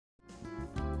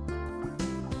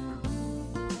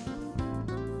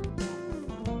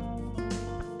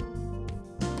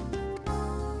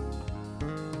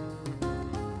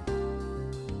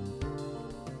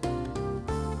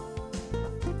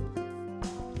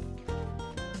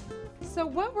So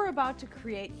what we're about to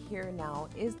create here now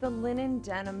is the linen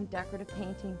denim decorative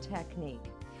painting technique.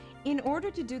 In order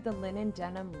to do the linen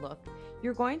denim look,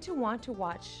 you're going to want to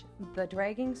watch the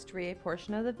dragging strié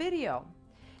portion of the video.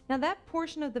 Now that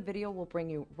portion of the video will bring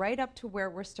you right up to where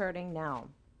we're starting now.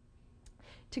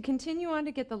 To continue on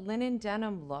to get the linen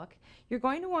denim look, you're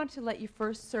going to want to let your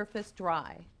first surface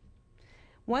dry.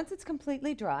 Once it's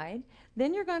completely dried,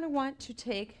 then you're going to want to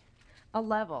take a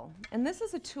level, and this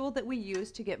is a tool that we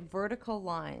use to get vertical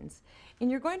lines, and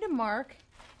you're going to mark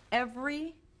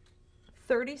every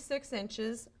 36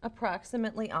 inches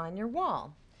approximately on your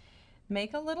wall.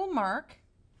 Make a little mark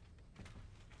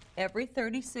every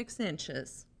 36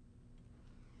 inches.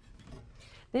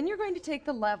 Then you're going to take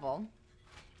the level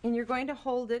and you're going to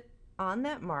hold it on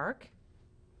that mark,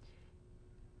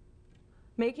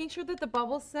 making sure that the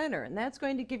bubble's center, and that's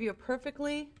going to give you a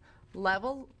perfectly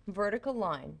level vertical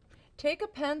line. Take a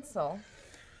pencil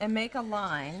and make a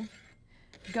line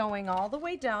going all the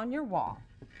way down your wall.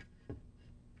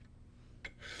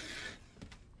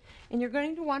 And you're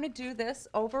going to want to do this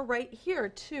over right here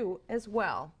too as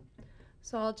well.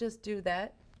 So I'll just do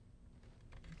that.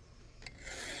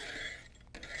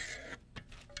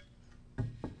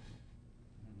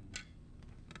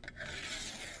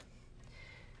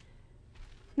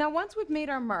 Now once we've made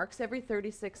our marks every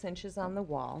 36 inches on the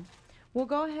wall, we'll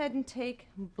go ahead and take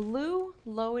blue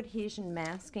low adhesion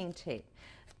masking tape.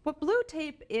 What blue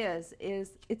tape is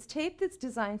it's tape that's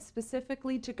designed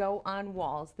specifically to go on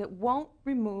walls that won't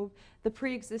remove the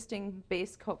pre-existing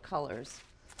base coat colors.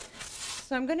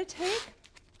 So I'm going to take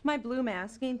my blue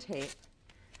masking tape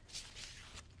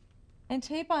and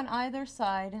tape on either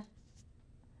side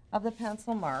of the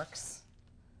pencil marks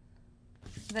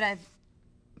that I've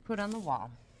put on the wall,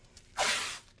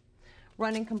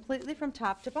 running completely from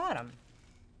top to bottom.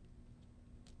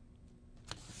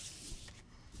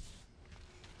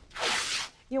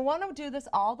 You want to do this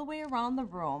all the way around the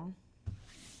room.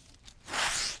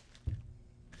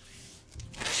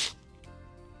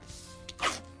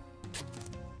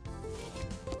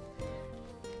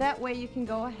 That way you can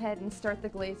go ahead and start the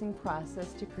glazing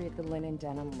process to create the linen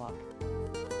denim look.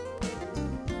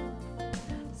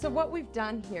 So what we've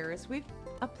done here is we've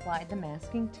applied the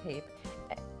masking tape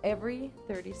every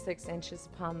 36 inches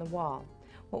upon the wall.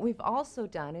 What we've also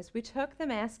done is we took the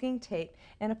masking tape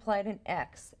and applied an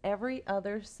X every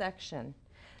other section.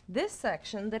 This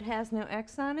section that has no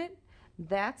X on it,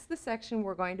 that's the section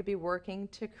we're going to be working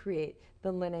to create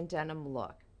the linen denim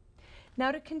look.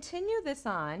 Now to continue this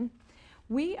on,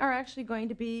 we are actually going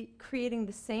to be creating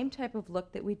the same type of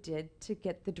look that we did to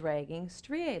get the dragging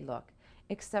strié look,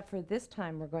 except for this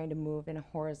time we're going to move in a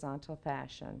horizontal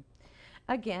fashion.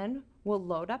 Again, we'll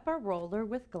load up our roller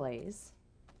with glaze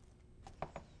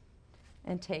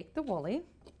and take the Woolie,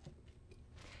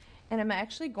 and I'm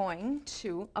actually going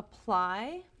to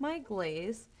apply my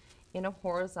glaze in a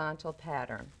horizontal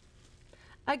pattern.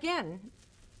 Again,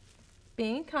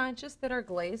 being conscious that our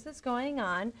glaze is going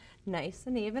on nice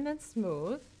and even and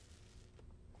smooth,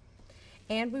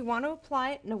 and we want to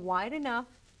apply it in a wide enough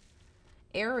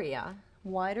area,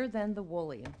 wider than the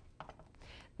Woolie.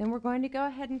 Then we're going to go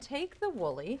ahead and take the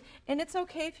Woolie, and it's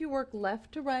okay if you work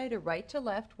left to right or right to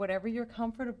left, whatever you're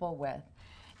comfortable with,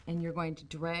 and you're going to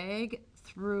drag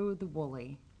through the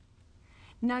Woolie.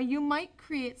 Now you might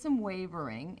create some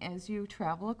wavering as you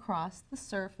travel across the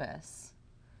surface,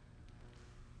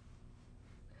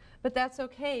 but that's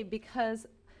okay because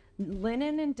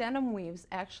linen and denim weaves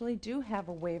actually do have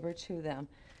a waver to them.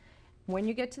 When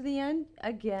you get to the end,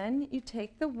 again, you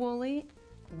take the Woolie,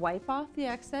 wipe off the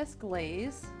excess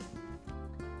glaze,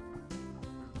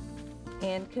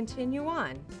 and continue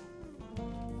on.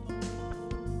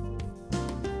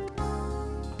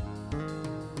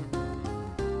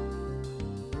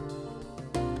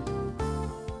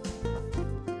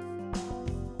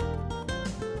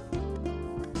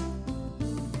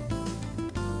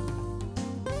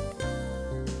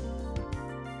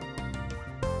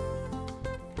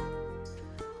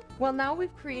 Well, now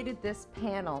we've created this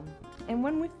panel, and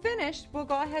when we've finished, we'll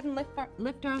go ahead and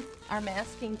lift our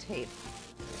masking tape.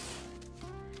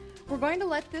 We're going to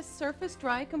let this surface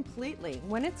dry completely.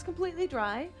 When it's completely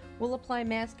dry, we'll apply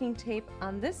masking tape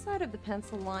on this side of the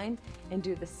pencil line and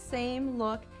do the same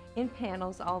look in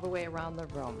panels all the way around the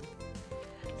room.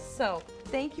 So,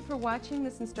 thank you for watching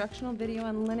this instructional video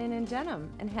on linen and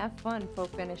denim, and have fun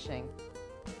faux finishing.